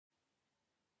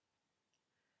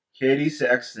Katie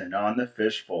Sexton on the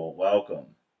Fishbowl.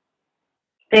 Welcome.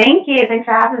 Thank you. Thanks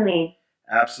for having me.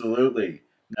 Absolutely.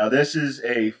 Now, this is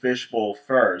a Fishbowl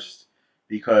first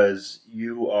because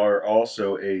you are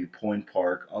also a Point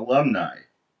Park alumni.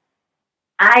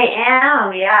 I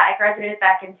am. Yeah, I graduated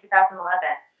back in 2011.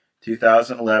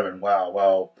 2011. Wow.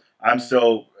 Well, I'm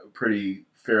still pretty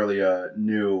fairly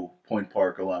new Point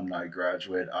Park alumni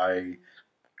graduate. I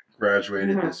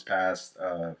graduated Hmm. this past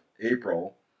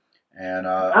April, and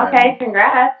Okay, I'm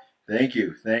congrats. thank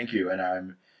you, and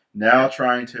I'm now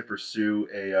trying to pursue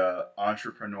a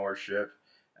entrepreneurship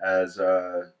as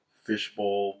a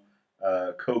fishbowl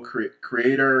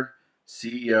co-creator,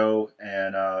 CEO,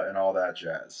 and all that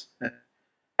jazz.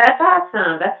 That's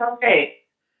awesome. That sounds great.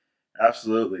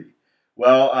 Absolutely.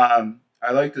 Well,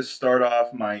 I like to start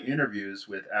off my interviews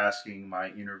with asking my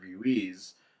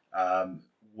interviewees, um,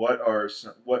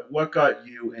 what got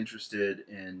you interested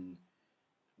in,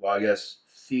 well, I guess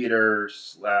theater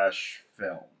slash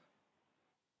film.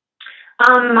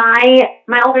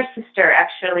 My older sister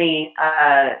actually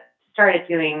started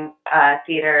doing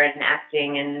theater and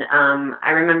acting, and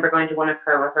I remember going to one of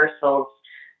her rehearsals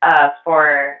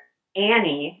for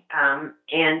Annie, and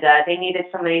they needed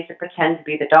somebody to pretend to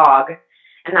be the dog,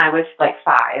 and I was like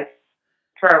 5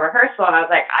 for a rehearsal, and I was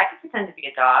like, I could pretend to be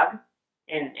a dog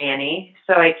in Annie,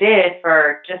 so I did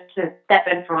for just to step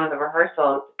in for one of the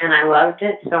rehearsals, and I loved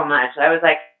it so much. I was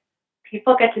like,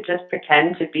 people get to just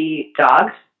pretend to be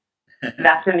dogs.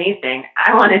 That's amazing.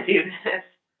 I want to do this.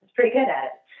 It's pretty good at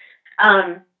it.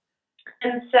 Um,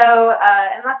 and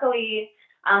luckily,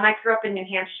 I grew up in New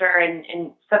Hampshire, and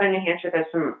in southern New Hampshire, there's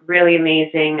some really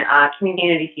amazing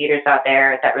community theaters out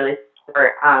there that really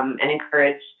support and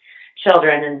encourage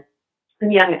children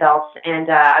and young adults. And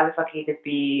I was lucky to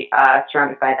be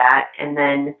surrounded by that. And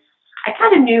then I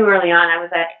kind of knew early on, I was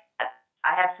like,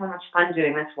 I have so much fun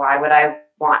doing this. Why would I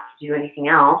want to do anything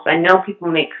else? I know people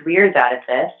make careers out of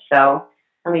this, so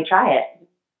let me try it.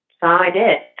 So I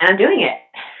did, and I'm doing it.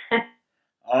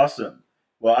 Awesome.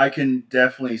 Well, I can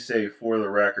definitely say for the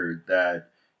record that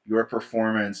your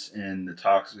performance in The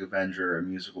Toxic Avenger, a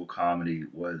musical comedy,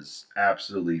 was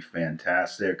absolutely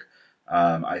fantastic.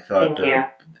 I thought Thank you.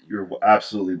 you're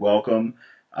absolutely welcome.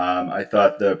 I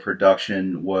thought the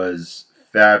production was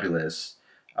fabulous.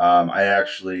 I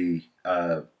actually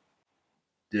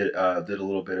did a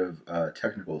little bit of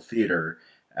technical theater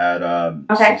at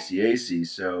Okay. CCAC,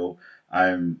 so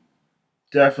I'm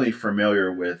definitely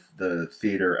familiar with the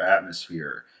theater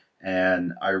atmosphere,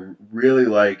 and I really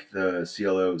like the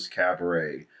CLO's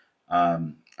cabaret.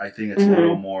 I think it's a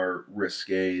little Mhm. more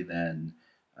risque than,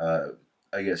 uh,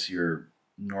 I guess, your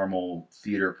normal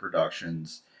theater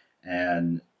productions,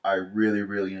 and I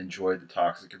really enjoyed the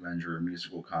Toxic Avenger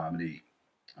musical comedy.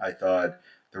 I thought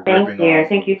the Thank ripping you. off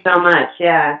Thank of you so much.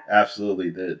 Yeah. absolutely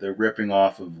the ripping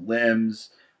off of limbs,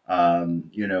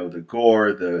 the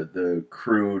gore, the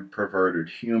crude, perverted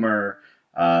humor,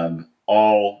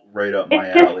 all right up my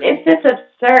It's alley. just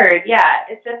absurd. Yeah.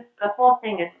 It's just the whole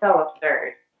thing is so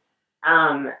absurd.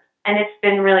 Um, and it's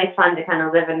been really fun to kind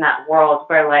of live in that world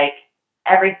where like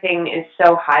everything is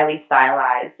so highly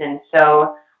stylized and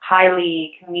so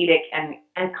highly comedic and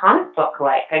comic book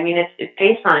like. I mean, it's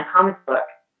based on a comic book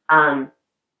um,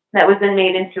 that was then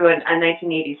made into a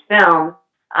 1980s film.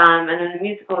 And then the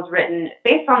musical is written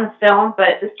based on the film,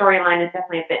 but the storyline is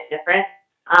definitely a bit different.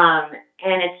 Um,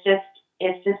 and it's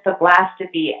just a blast to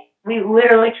be. We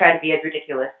literally try to be as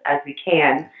ridiculous as we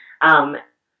can, and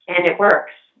it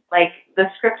works. Like the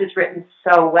script is written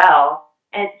so well,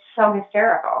 and it's so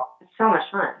hysterical. It's so much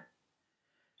fun.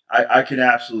 I can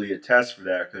absolutely attest for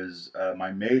that because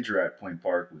my major at Point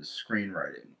Park was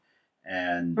screenwriting,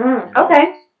 and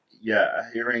Okay. yeah,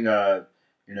 hearing the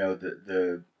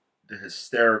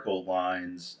hysterical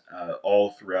lines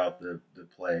all throughout the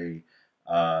play,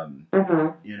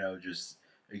 Mhm. just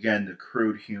again the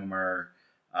crude humor,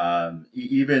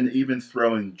 even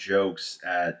throwing jokes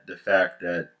at the fact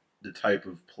that the type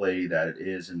of play that it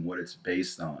is and what it's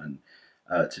based on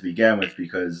to begin with,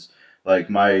 because like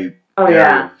my Oh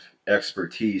area of yeah.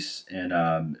 expertise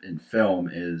in film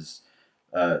is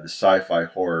the sci-fi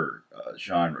horror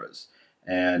genres,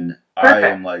 and I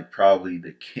am Perfect. like probably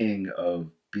the king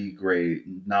of B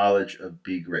grade knowledge of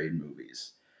B grade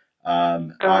movies.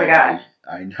 Um, Oh my I, gosh.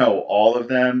 I I know all of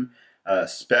them,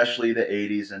 especially the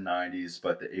 '80s and '90s,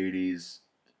 but the '80s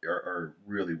are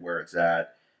really where it's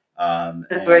at.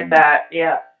 It's worth And that.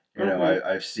 Yeah. Mhm.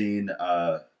 I've seen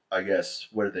I guess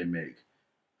what did they make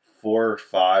 4 or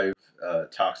 5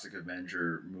 Toxic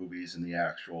Avenger movies in the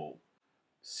actual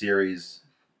series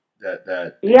that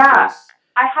Yeah, exists.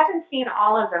 I haven't seen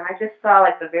all of them. I just saw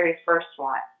like the very first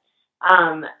one.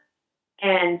 Um,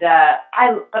 and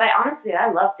but I honestly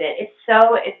I loved it.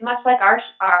 It's much like our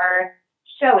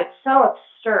show. It's so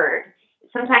absurd.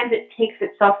 Sometimes it takes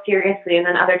itself seriously, and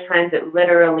then other times it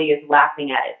literally is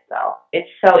laughing at itself. It's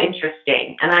so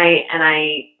interesting, and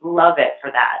I love it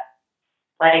for that.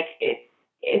 Like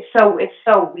it's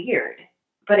so weird,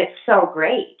 but it's so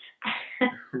great.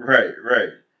 Right, right.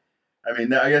 I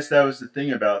mean, I guess that was the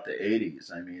thing about the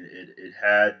 '80s. I mean, it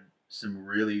had some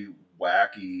really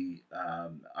wacky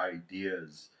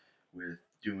ideas with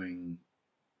doing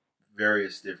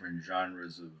various different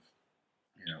genres of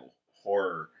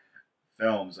horror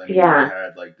films. I mean, you Yeah,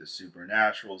 had like the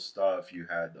supernatural stuff, you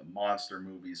had the monster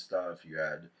movie stuff, you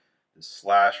had the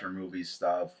slasher movie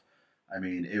stuff. I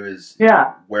mean, it was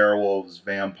yeah, werewolves,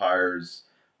 vampires,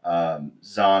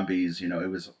 zombies. It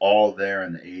was all there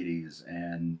in the '80s,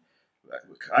 and I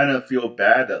kind of feel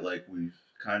bad that like we've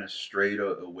kind of strayed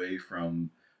away from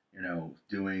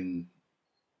doing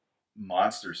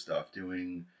monster stuff,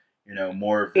 doing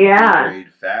more of the B yeah.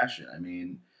 grade fashion. I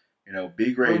mean,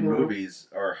 B grade Mhm. movies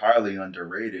are highly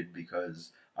underrated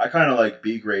because I kind of like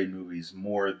B grade movies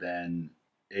more than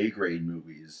A grade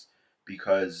movies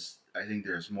because I think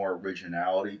there's more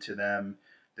originality to them.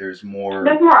 There's There's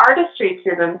more more artistry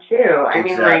to them too. I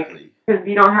mean, like, exactly, because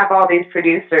you don't have all these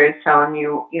producers telling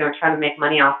you, trying to make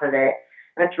money off of it.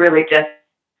 It's really just,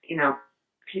 you know,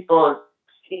 people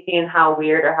seeing how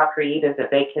weird or how creative that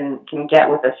they can get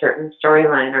with a certain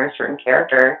storyline or a certain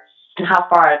character, and how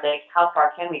far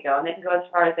can we go? And they can go as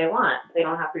far as they want. They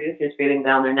don't have producers breathing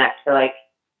down their neck to like,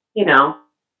 you know,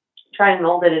 try and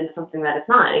mold it into something that it's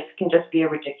not. It can just be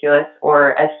ridiculous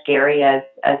or as scary as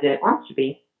it wants to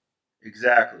be.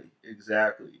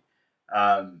 exactly.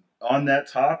 On that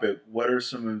topic, what are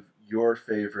some of your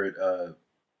favorite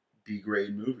B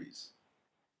grade movies?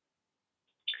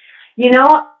 You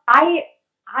know, I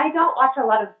don't watch a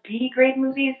lot of B grade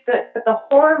movies, but the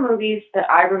horror movies that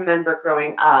I remember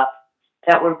growing up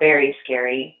that were very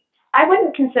scary. I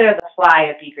wouldn't consider The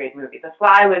Fly a B grade movie. The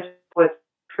Fly was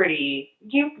pretty.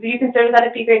 Do you consider that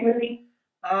a B grade movie?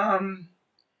 Um,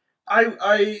 I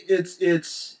It's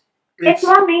it's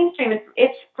more mainstream.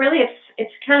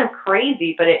 It's kind of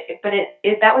crazy, but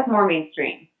that was more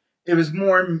mainstream. it was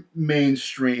more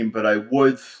mainstream, but I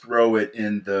would throw it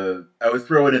in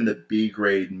the B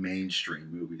grade mainstream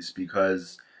movies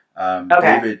because Okay.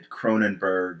 David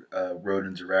Cronenberg wrote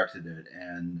and directed it,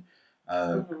 and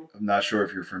Hmm. I'm not sure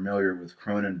if you're familiar with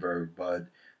Cronenberg, but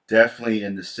definitely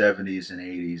in the '70s and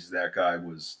 '80s, that guy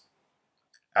was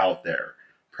out there.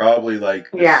 Probably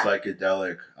like the Yeah.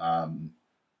 psychedelic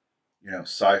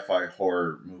sci-fi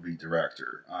horror movie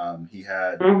director. He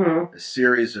had Mhm. a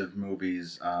series of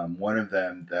movies. One of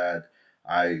them that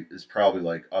I is probably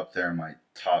like up there in my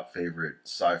top favorite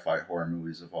sci-fi horror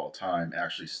movies of all time.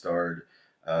 Actually starred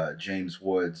James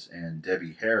Woods and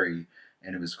Debbie Harry,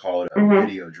 and it was called Mhm.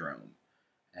 Videodrome.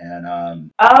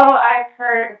 And Oh, I've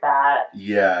heard that.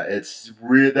 yeah, that's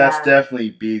Yeah.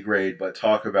 definitely B grade. But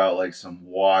talk about like some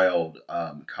wild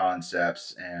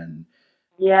concepts and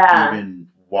Yeah. even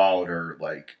wilder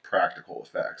like practical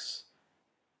effects.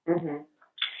 Mhm.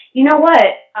 You know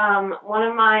what? One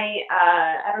of my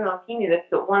I don't know if you knew this,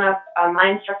 but one of my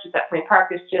instructors at Point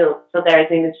Park is still there.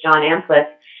 His name is John Amplis.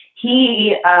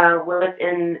 He was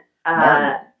in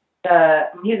Martin,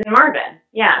 he was in Marvin.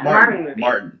 Yeah, the Marvin movies.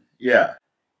 Martin, yeah,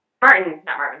 Martin,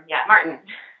 not Marvin. Yeah, Martin.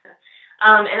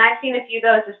 And I've seen a few of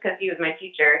those just because he was my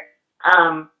teacher.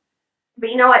 But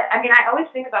you know what? I mean, I always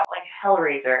think about like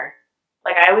Hellraiser.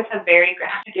 Like I always have very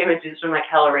graphic images from like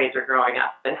Hellraiser growing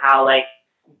up and how like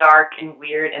dark and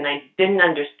weird, and I didn't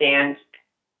understand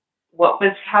what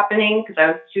was happening because I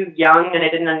was too young and I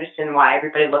didn't understand why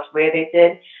everybody looked the way they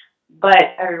did.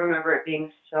 But I remember it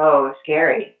being so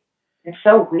scary and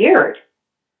so weird.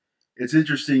 it's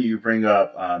interesting you bring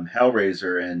up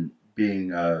Hellraiser and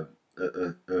being a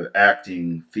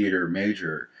acting theater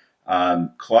major.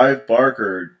 Clive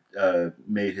Barker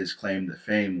made his claim to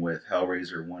fame with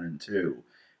Hellraiser 1 and 2.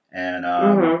 And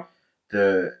Mhm.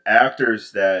 the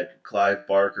actors that Clive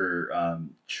Barker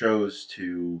chose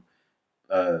to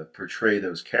portray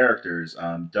those characters,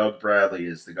 Doug Bradley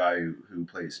is the guy who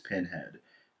plays Pinhead,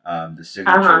 the Uh huh.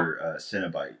 signature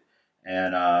Cenobite.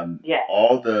 And Yes.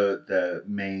 all the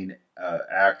main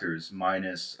actors,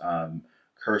 minus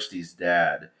Kirsty's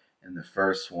dad in the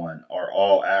first one, are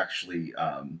all actually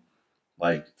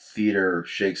like theater,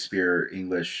 Shakespeare,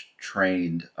 English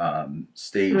trained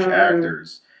stage Mm,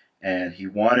 actors. And he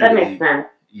wanted that makes a, sense.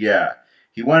 yeah,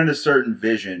 he wanted a certain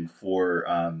vision for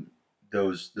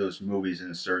those movies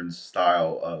in a certain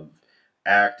style of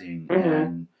acting.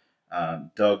 Mhm.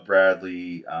 And Doug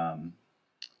Bradley, I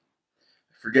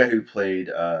forget who played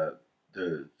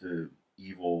the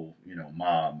evil,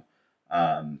 mom,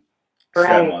 um, Right.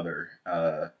 stepmother.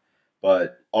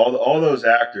 But all those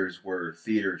actors were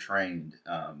theater trained,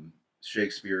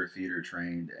 Shakespeare theater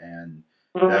trained, and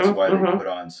that's Mhm. why they Mhm. put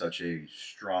on such a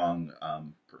strong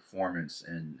performance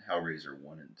in Hellraiser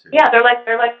 1 and 2. Yeah, they're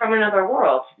like from another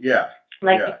world. Yeah,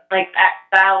 Like yeah, like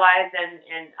style wise,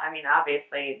 and I mean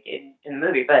obviously in the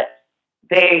movie, but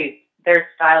their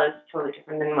style is totally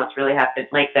different than what's really happened,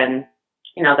 like than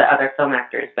the other film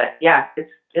actors. But yeah,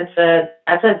 that's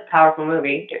a powerful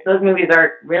movie. Those movies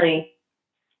are really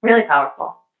really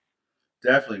powerful.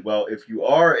 definitely. Well, if you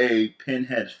are a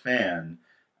Pinhead fan,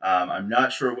 I'm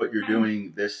not sure what you're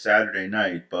doing this Saturday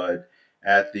night, but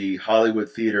at the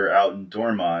Hollywood Theater out in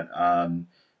Dormont,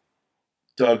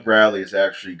 Doug Bradley is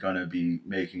actually going to be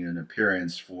making an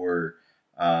appearance for.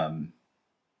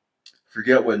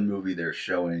 Forget what movie they're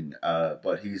showing,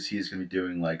 but he's going to be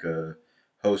doing like a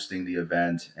hosting the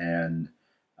event and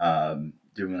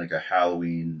doing like a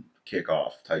Halloween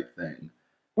kickoff type thing.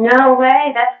 No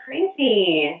way, that's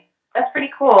crazy. That's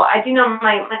pretty cool. I do know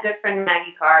my good friend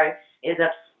Maggie Carr is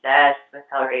obsessed with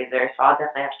Hellraiser, so I'll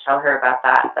definitely have to tell her about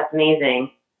that. That's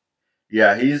amazing.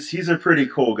 Yeah, he's a pretty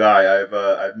cool guy.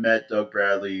 I've met Doug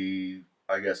Bradley,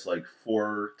 I guess like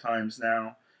 4 times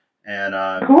now, and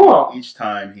Cool. each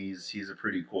time he's a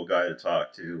pretty cool guy to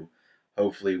talk to.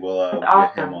 Hopefully, That's we'll get him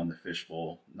awesome. on the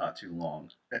fishbowl not too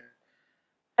long.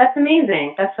 That's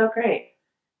amazing. That's so great.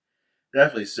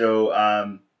 Definitely.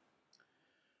 So,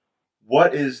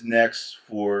 what is next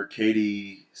for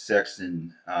Katie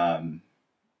Sexton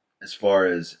as far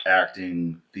as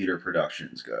acting theater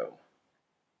productions go?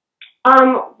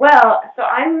 Well, so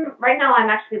I'm right now. I'm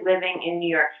actually living in New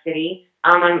York City.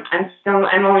 I'm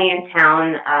only in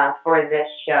town for this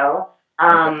show.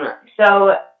 Okay.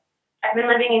 So I've been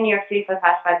living in New York City for the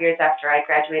past 5 years after I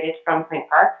graduated from Point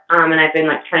Park. And I've been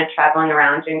like kind of traveling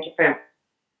around doing different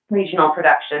regional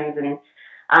productions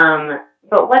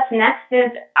but what's next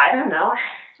is I don't know.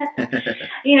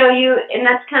 And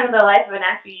that's kind of the life of an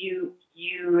actor. You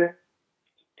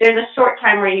there's a short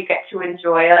time where you get to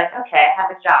enjoy, like, okay, I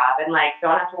have a job and like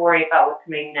don't have to worry about what's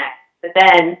coming next. But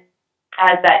then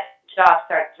as that job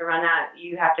starts to run out,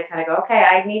 you have to kind of go, okay,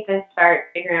 I need to start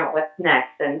figuring out what's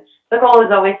next. And the goal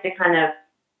is always to kind of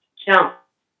jump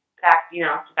back,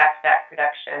 to back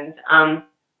productions. I'm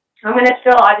gonna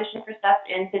still audition for stuff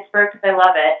in Pittsburgh because I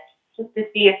love it, just to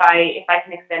see if I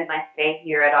can extend my stay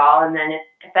here at all. And then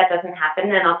if that doesn't happen,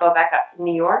 then I'll go back up to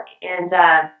New York and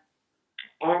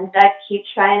keep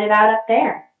trying it out up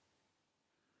there.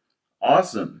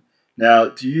 Awesome. Now,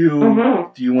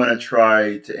 Mhm. do you want to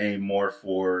try to aim more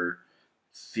for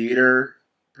theater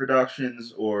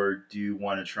productions, or do you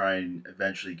want to try and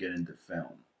eventually get into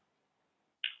film?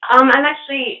 I'm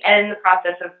actually in the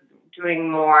process of doing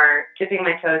more, dipping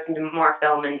my toes into more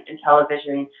film and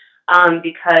television,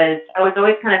 because I was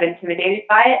always kind of intimidated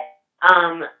by it.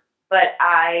 Um, but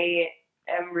I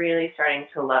am really starting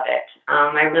to love it.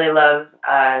 I really love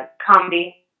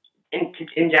comedy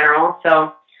in general.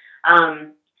 So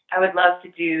um, I would love to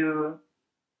do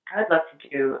I would love to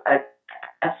do a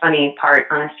funny part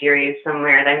on a series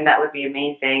somewhere. I mean, that would be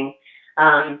amazing.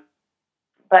 Um,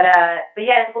 but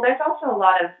yeah, well, there's also a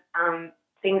lot of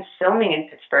things filming in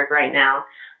Pittsburgh right now.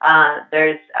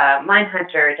 There's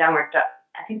Mindhunter,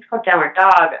 I think it's called Downward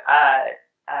Dog,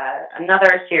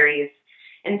 another series,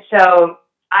 and so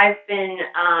I've been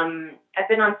on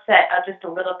set just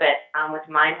a little bit with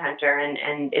Mindhunter,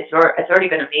 and it's already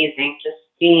been amazing just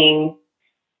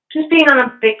being on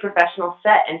a big professional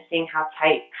set and seeing how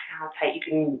tight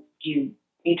you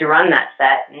need to run that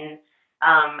set. And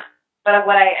but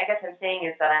what I guess I'm saying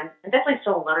is that I'm definitely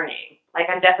still learning. Like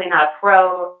I'm definitely not a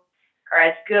pro or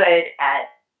as good at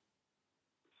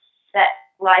set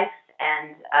life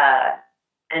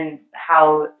and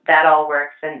how that all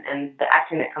works and the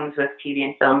acting that comes with TV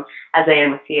and film as I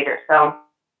am with theater. So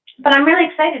but I'm really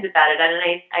excited about it,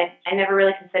 and I never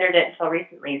really considered it until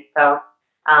recently. So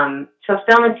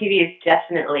film and TV is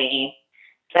definitely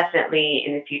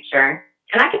in the future,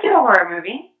 and I could do a horror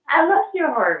movie. I'd love to do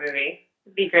a horror movie.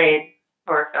 It'd be great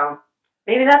horror film.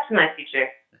 Maybe that's in my future.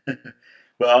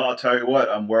 Well, I'll tell you what,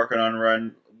 I'm working on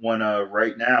run one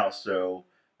right now, so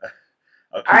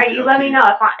I'll All keep right, you. you I'll let me keep. know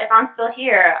if I'm still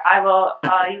here. I will.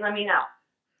 You let me know.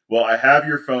 Well, I have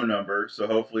your phone number, so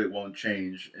hopefully it won't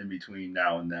change in between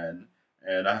now and then,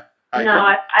 and I No,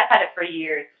 can. I've had it for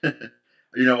years.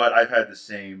 You know what? I've had the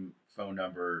same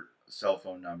cell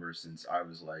phone number since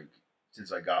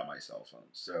I got my cell phone.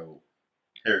 So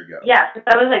there you go. Yeah, since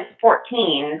I was like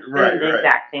 14, it's been Right, the right.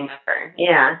 exact same number.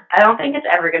 Yeah, I don't think it's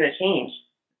ever going to change.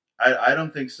 I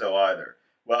don't think so either.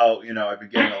 Well, I've been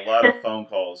getting a lot of phone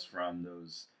calls from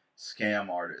those scam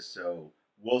artists. So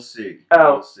we'll see. We'll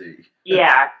Oh, see.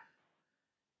 yeah.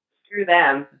 Screw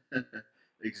them.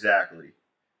 Exactly.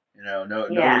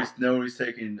 Yeah. Nobody's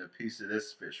taking a piece of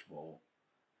this fishbowl.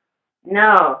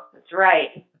 No, that's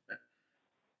right.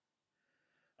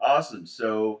 Awesome.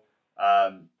 So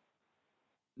um,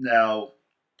 now,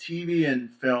 TV and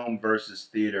film versus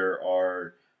theater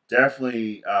are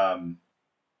definitely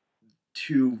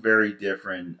two very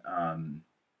different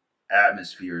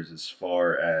atmospheres as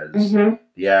far as Mhm.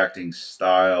 the acting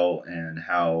style and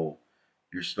how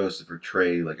you're supposed to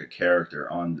portray like a character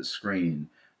on the screen.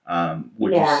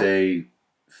 Would you Yeah. say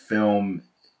film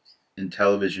and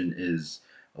television is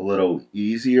a little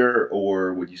easier,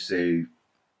 or would you say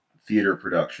theater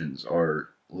productions are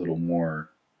a little more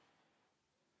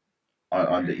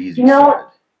on the easy You know, side?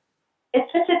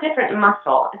 it's just a different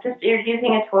muscle. It's just you're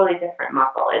using a totally different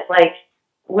muscle. It's like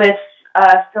with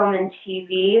film and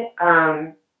TV.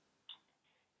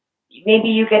 Maybe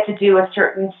you get to do a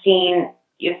certain scene.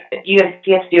 You have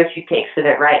to do a few takes of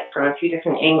it, right, from a few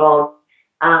different angles,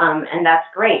 and that's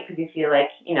great because you feel like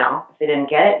if they didn't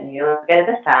get it, you'll get it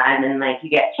this time, and like you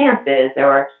get chances,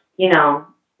 or you know.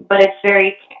 But it's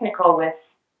very technical with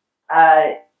uh,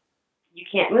 you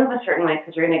can't move a certain way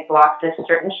because you're going to block this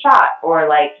certain shot, or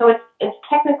like so it's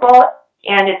technical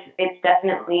and it's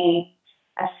definitely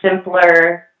a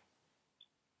simpler,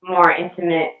 more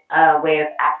intimate way of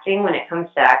acting when it comes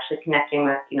to actually connecting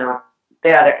with the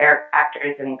other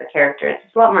actors and the characters.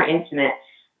 It's a lot more intimate,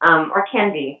 or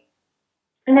can be.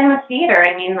 And then with theater,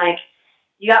 I mean, like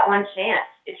you got one chance.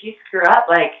 If you screw up,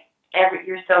 like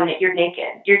you're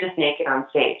naked. You're just naked on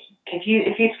stage. If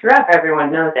you screw up,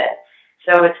 everyone knows it.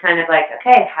 So it's kind of like,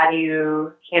 okay, how do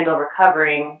you handle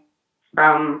recovering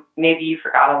from maybe you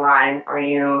forgot a line or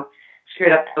you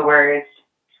screwed up the words?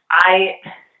 I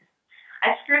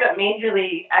I screwed up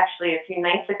majorly actually a few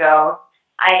nights ago.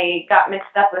 I got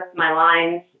mixed up with my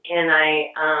lines and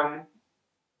I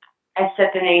said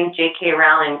the name J.K.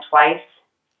 Rowling twice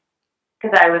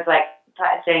because I was like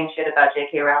saying shit about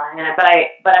J.K. Rowling,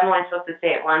 but I'm only supposed to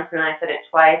say it once, and I said it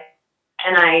twice,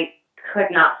 and I could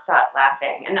not stop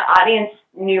laughing, and the audience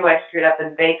knew I screwed up,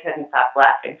 and they couldn't stop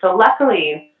laughing. So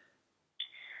luckily,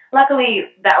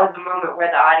 that was the moment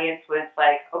where the audience was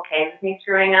like, okay with me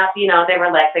screwing up. They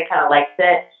were like, they kind of liked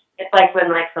it. It's like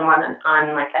when like someone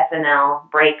on like SNL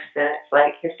breaks and it's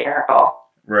like hysterical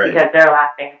Right. because they're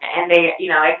laughing and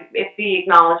it's the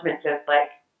acknowledgement of like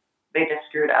they just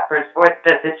screwed up or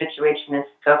the situation is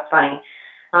so funny.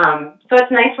 So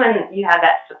it's nice when you have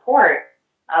that support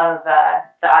of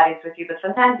the audience with you, but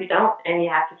sometimes you don't, and you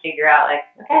have to figure out like,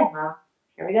 okay, well,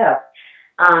 here we go.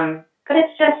 But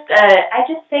it's just, I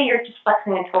just say you're just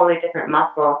flexing a totally different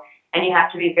muscle, and you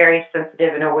have to be very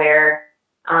sensitive and aware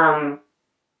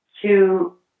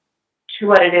to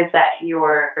what it is that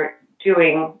you're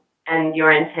doing and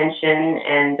your intention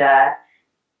and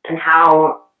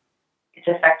how it's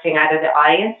affecting either the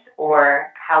audience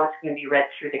or how it's going to be read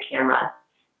through the camera.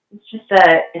 It's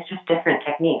just different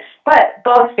techniques, but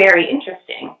both very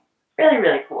interesting, really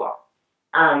really cool.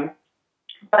 Um,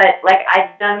 but like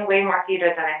I've done way more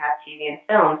theater than I have TV and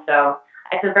film, so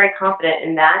I feel very confident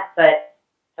in that. But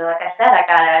so like I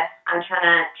said, I'm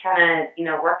trying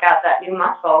to work out that new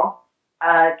muscle,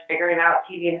 figuring out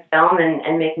TV and film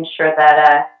and making sure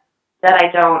that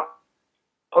I don't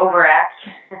overact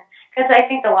because I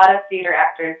think a lot of theater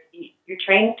actors you're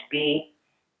trained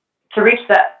to reach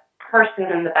that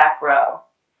person in the back row.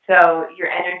 So your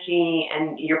energy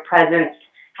and your presence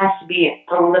has to be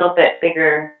a little bit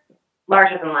bigger,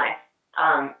 larger than life.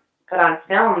 But on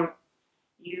film,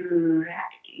 you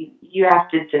you have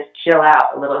to just chill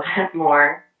out a little bit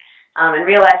more and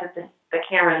realize that the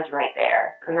camera is right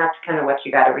there, and that's kind of what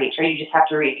you got to reach, or you just have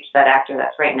to reach that actor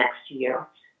that's right next to you.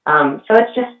 So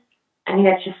it's just, I mean,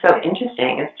 it's just so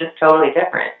interesting. It's just totally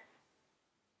different.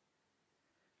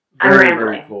 I'm Very, very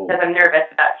rambling because cool. I'm nervous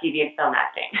about TV and film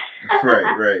acting.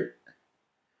 Right, right.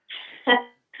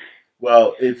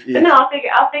 Well, But no, if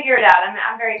I'll figure it out.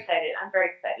 I'm very excited. I'm very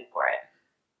excited for it.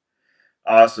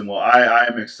 awesome. Well, I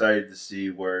am excited to see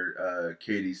where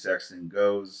Katie Sexton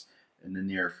goes in the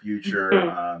near future.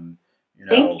 You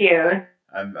Thank know,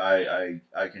 you.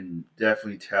 I can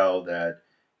definitely tell that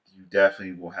you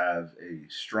definitely will have a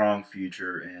strong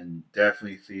future in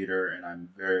definitely theater, and I'm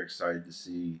very excited to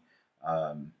see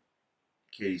um,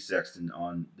 Katie Sexton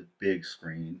on the big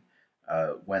screen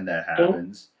when that Thank,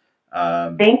 happens.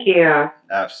 Um, thank you.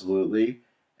 Absolutely.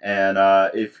 And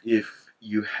if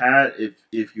you had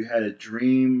a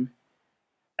dream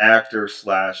actor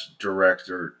slash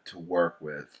director to work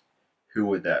with, who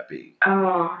would that be?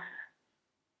 Oh,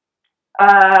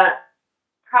 uh,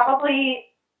 probably.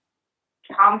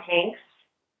 Tom Hanks.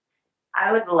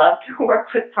 I would love to work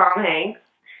with Tom Hanks.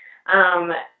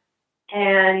 Um,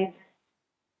 and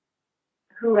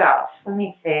who else? Let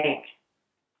me think.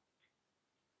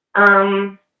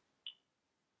 Um,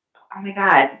 oh my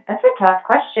God, that's a tough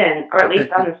question, or at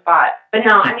least on the spot. But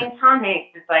no, I mean, Tom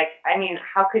Hanks is like, I mean,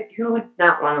 who would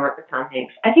not want to work with Tom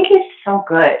Hanks? I think he's so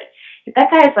good.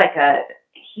 That guy is like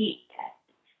he,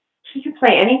 he can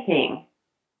play anything.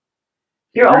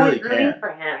 He You're always really rooting can. for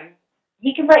him.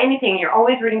 He can play anything. You're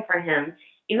always rooting for him,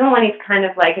 even when he's kind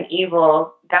of like an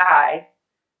evil guy.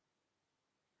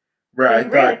 Right. So I he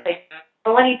really thought. plays.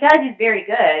 But when he does, he's very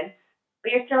good.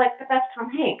 But you're still like, but that's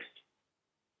Tom Hanks.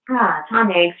 Ah,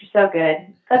 Tom Hanks, you're so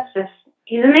good.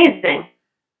 He's amazing.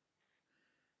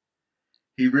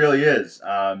 He really is.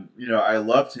 I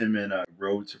loved him in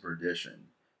Road to Perdition.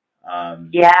 Um,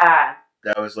 Yeah,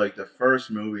 that was like the first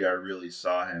movie I really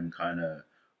saw him kind of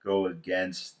go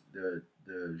against the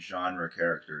genre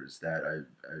characters that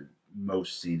I've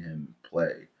most seen him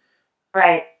play.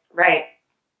 right, right.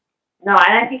 No,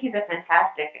 and I think he's a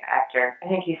fantastic actor. I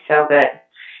think he's so good.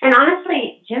 And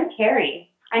honestly, Jim Carrey,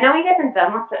 I know he hasn't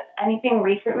done much anything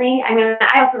recently. I mean,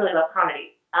 I also really love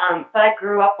comedy. But I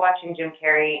grew up watching Jim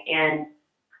Carrey, and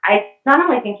I not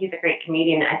only think he's a great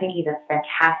comedian, I think he's a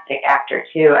fantastic actor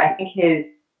too. I think his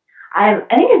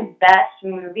best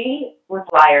movie was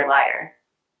Liar Liar.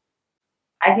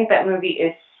 I think that movie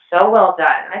is so well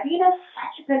done. I think he does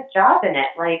such a good job in it.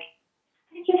 Like,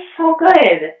 I think he's so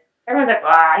good. Everyone's like,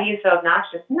 "Ah, he's so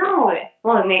obnoxious." No,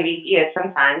 well, maybe he is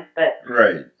sometimes, but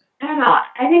Right. I don't know.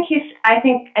 I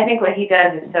think I think what he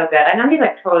does is so good. I know he's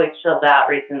like totally chilled out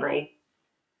recently.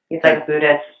 He's like Have a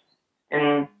Buddhist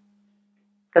and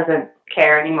doesn't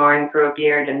care anymore and grew a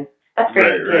beard, and that's right,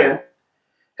 great too. right.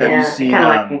 Have you Yeah, I seen kind of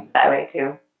like him that way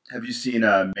too.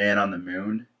 Man on the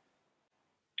Moon?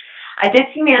 I did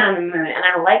see Man on the Moon, and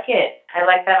I like it. I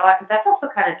like that a lot because that's also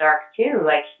kind of dark too.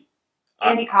 Like Uh,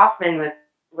 Andy Kaufman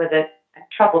was a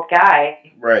troubled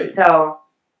guy, right. so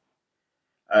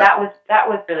Uh, that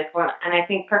was really cool, and I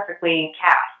think perfectly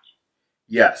cast.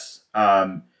 yes.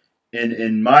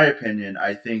 In my opinion,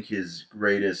 I think his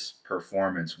greatest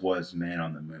performance was Man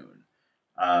on the Moon.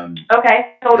 Um,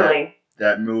 Okay, that totally.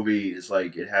 that movie is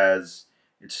like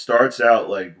it starts out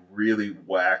like really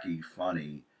wacky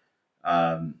funny,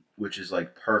 which is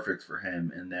like perfect for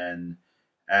him, and then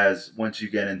as once you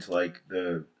get into like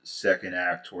the second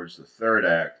act towards the third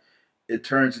act, it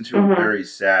turns into a Mhm. very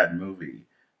sad movie,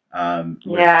 with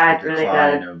the Yeah, it really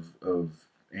decline does. of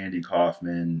Andy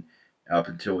Kaufman up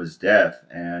until his death.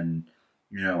 And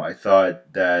I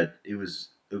thought that it was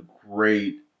a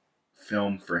great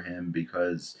film for him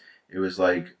because it was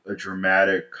like a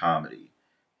dramatic comedy.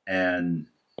 And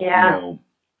you Yeah. know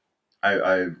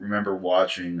I remember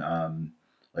watching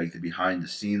like the behind the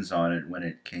scenes on it when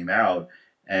it came out,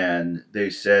 and they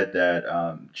said that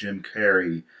Jim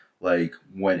Carrey like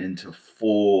went into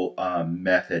full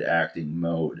method acting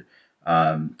mode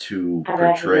to I bet he did.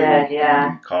 portray Yeah.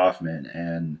 Andy Kaufman,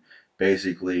 and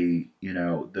basically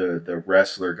the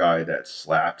wrestler guy that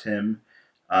slapped him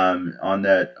during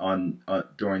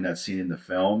that scene in the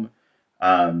film,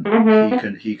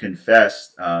 Mhm. he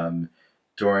confessed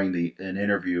during an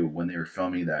interview when they were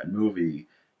filming that movie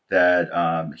that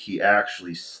he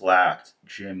actually slapped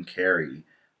Jim Carrey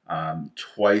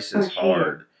twice Oh, as jeez.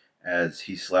 hard as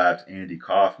he slapped Andy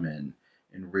Kaufman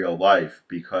in real life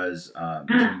because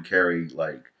Jim Carrey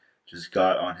like just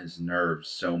got on his nerves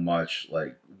so much,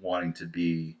 like wanting to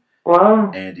be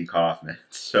Whoa. Andy Kaufman.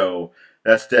 So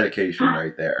that's dedication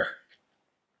right there.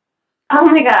 Oh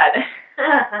my God.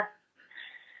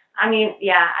 I mean,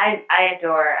 yeah, I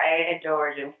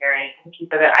adore Jim Carrey. I think he's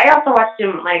so good. I also watched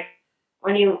him like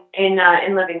when you in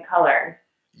Living Color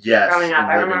Yes, growing up. in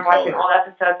I living remember watching color, old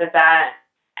episodes of that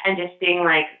and just being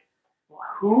like,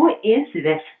 who is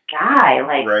this guy?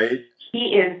 Like, right?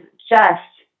 he is just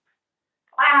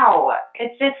wow.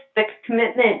 It's just the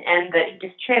commitment and that he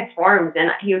just transforms,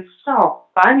 and he was so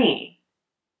funny.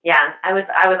 Yeah, I would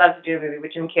love to do a movie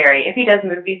with Jim Carrey if he does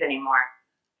movies anymore.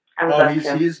 I would Oh, love he's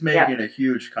to. he's Yep. making a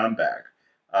huge comeback.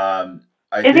 I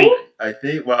Is he?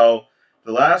 think well,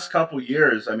 the last couple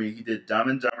years, I mean, he did Dumb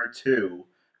and Dumber 2,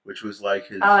 which was like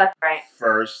Oh, his that's right.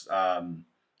 first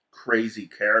crazy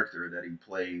character that he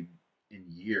played in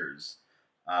years,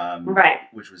 Right.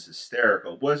 which was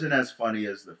hysterical. It wasn't as funny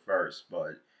as the first,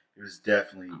 but it was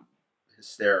definitely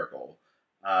hysterical.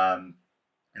 Um,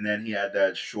 and then he had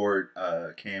that short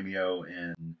cameo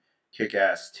in Kick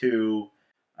Ass 2.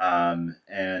 And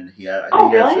I think Oh,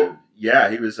 he has really? a, yeah,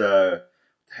 he was a, what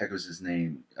the heck was his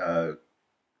name?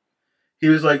 he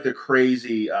was like the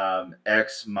crazy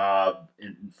ex-mob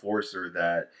enforcer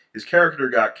that his character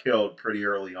got killed pretty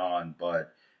early on,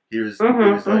 but he was like the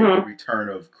Mhm. return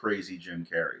of crazy Jim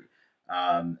Carrey.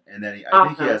 And then I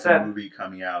think he Awesome. has a Good. movie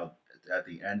coming out at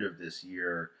the end of this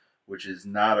year, which is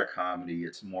not a comedy.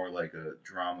 It's more like a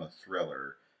drama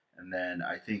thriller. And then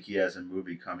I think he has a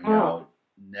movie coming Oh. out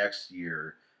next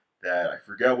year that I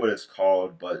forget what it's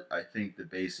called, but I think the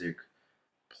basic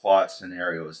plot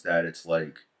scenario is that it's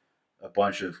like a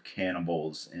bunch of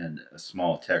cannibals in a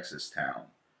small Texas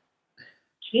town.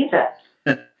 Jesus.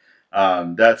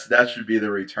 That should be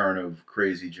the return of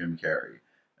crazy Jim Carrey.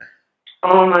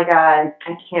 Oh my God.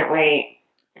 I can't wait.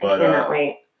 I But cannot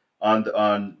wait.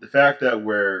 on the fact that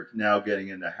we're now getting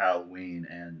into Halloween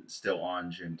and still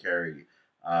on Jim Carrey,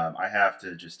 I have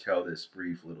to just tell this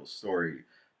brief little story.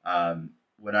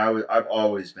 When I've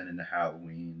always been into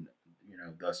Halloween,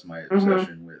 thus my Mhm.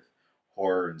 obsession with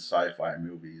horror and sci-fi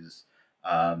movies.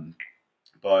 Um,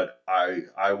 but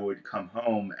I would come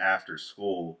home after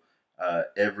school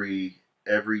every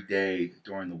day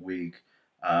during the week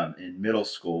in middle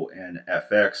school, and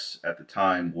FX at the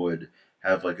time would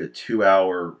have like a 2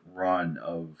 hour run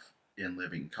of In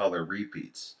Living Color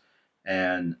repeats,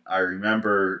 and I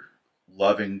remember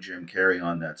loving Jim Carrey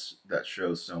on that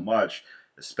show so much,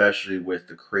 especially with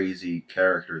the crazy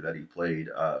character that he played,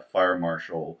 Fire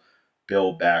Marshal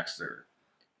Bill Baxter,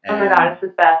 Oh my God. and It's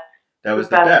his best. that It's was his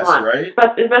the best best, one. right?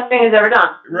 It's the best thing he's ever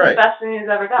done. It's the Right, best thing he's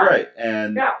ever done. right.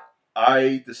 And Yeah.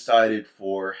 I decided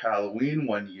for Halloween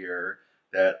one year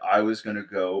that I was going to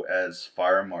go as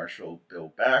Fire Marshal Bill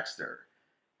Baxter.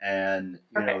 And,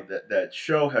 Okay. that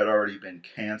show had already been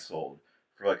canceled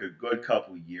for like a good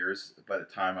couple years by the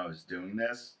time I was doing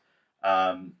this.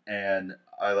 And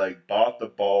I like bought the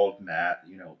bald mat,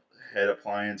 head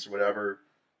appliance or whatever,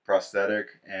 prosthetic,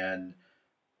 and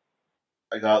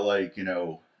I got like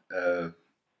a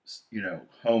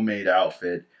homemade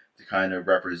outfit to kind of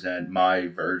represent my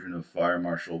version of Fire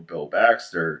Marshal Bill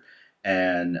Baxter,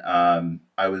 and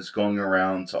I was going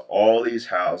around to all these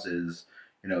houses,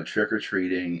 trick or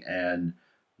treating, and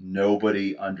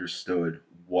nobody understood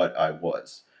what I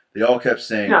was. They all kept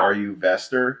saying, No. "Are you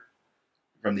Vester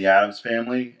from the Adams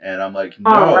Family?" And I'm like,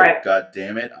 Oh, "No, right. God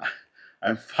damn it,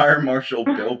 I'm Fire Marshal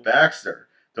Bill Baxter.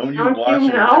 Don't you Don't you watch In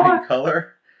Living know?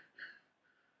 Color?"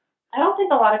 I don't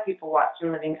think a lot of people watched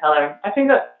In Living Color. I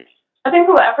think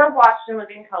whoever watched In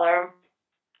Living Color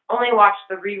only watched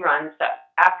the reruns that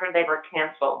after they were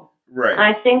canceled. And Right,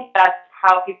 I think that's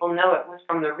how people know it was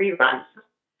from the reruns,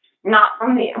 not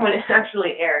from the when it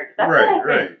actually aired. That's what right, I think.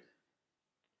 right.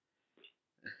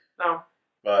 So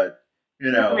But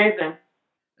that's amazing.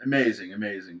 amazing,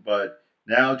 amazing. But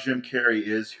now Jim Carrey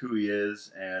is who he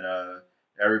is, and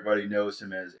everybody knows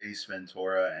him as Ace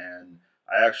Ventura. And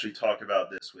I actually talk about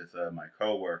this with my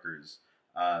coworkers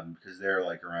because they're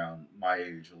like around my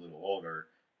age, a little older,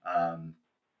 um,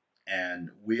 and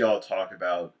we all talk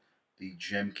about the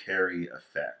Jim Carrey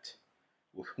effect,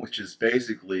 which is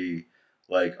basically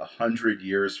like 100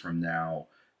 years from now,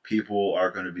 people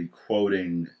are going to be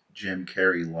quoting Jim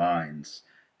Carrey lines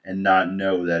and not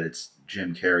know that it's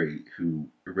Jim Carrey who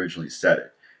originally said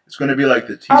it. It's going to be like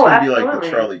he's Oh, going to be like the absolutely.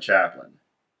 Charlie Chaplin.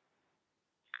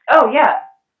 Oh, yeah.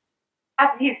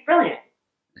 He's brilliant.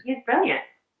 He's brilliant.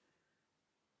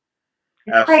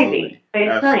 He's Absolutely, crazy, but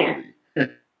he's brilliant.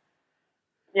 absolutely.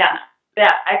 Yeah.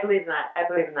 Yeah, I believe in that. I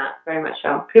believe in that very much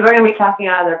so. People are going to be talking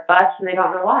out of their butts and they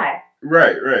don't know why.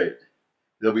 Right, right.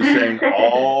 They'll be saying,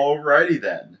 "Alrighty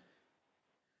then."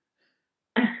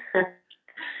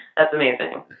 That's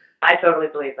amazing. I totally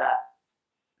believe that.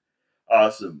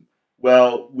 Awesome.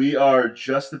 Well, we are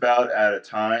just about out of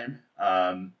time.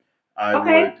 I would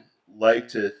Okay. like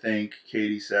to thank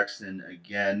Katie Sexton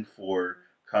again for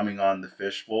coming on the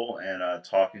Fishbowl and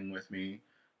talking with me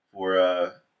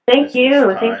for Thank this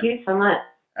you. Thank time. you so much.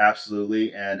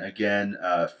 Absolutely. And again,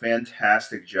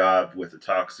 fantastic job with the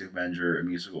Toxic Avenger, a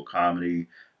musical comedy.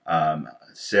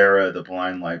 Sarah, the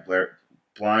blind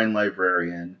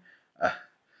librarian, uh,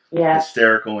 Yes.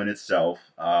 hysterical in itself.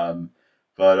 But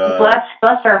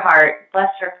Bless her heart. Bless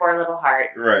her poor little heart.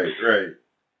 right, right.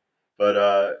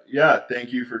 But yeah,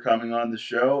 thank you for coming on the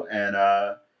show. And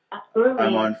I'm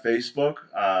Absolutely. on Facebook,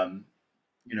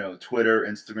 Twitter,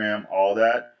 Instagram, all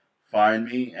that. Find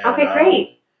me, and Okay,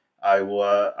 great. I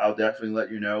will. I'll definitely let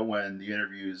you know when the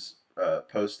interview's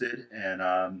posted and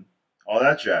all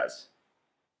that jazz.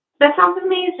 That sounds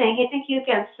amazing. Hey, thank you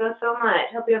again so much.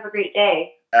 Hope you have a great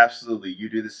day. Absolutely, you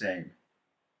do the same.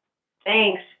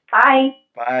 Thanks. Bye.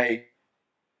 Bye.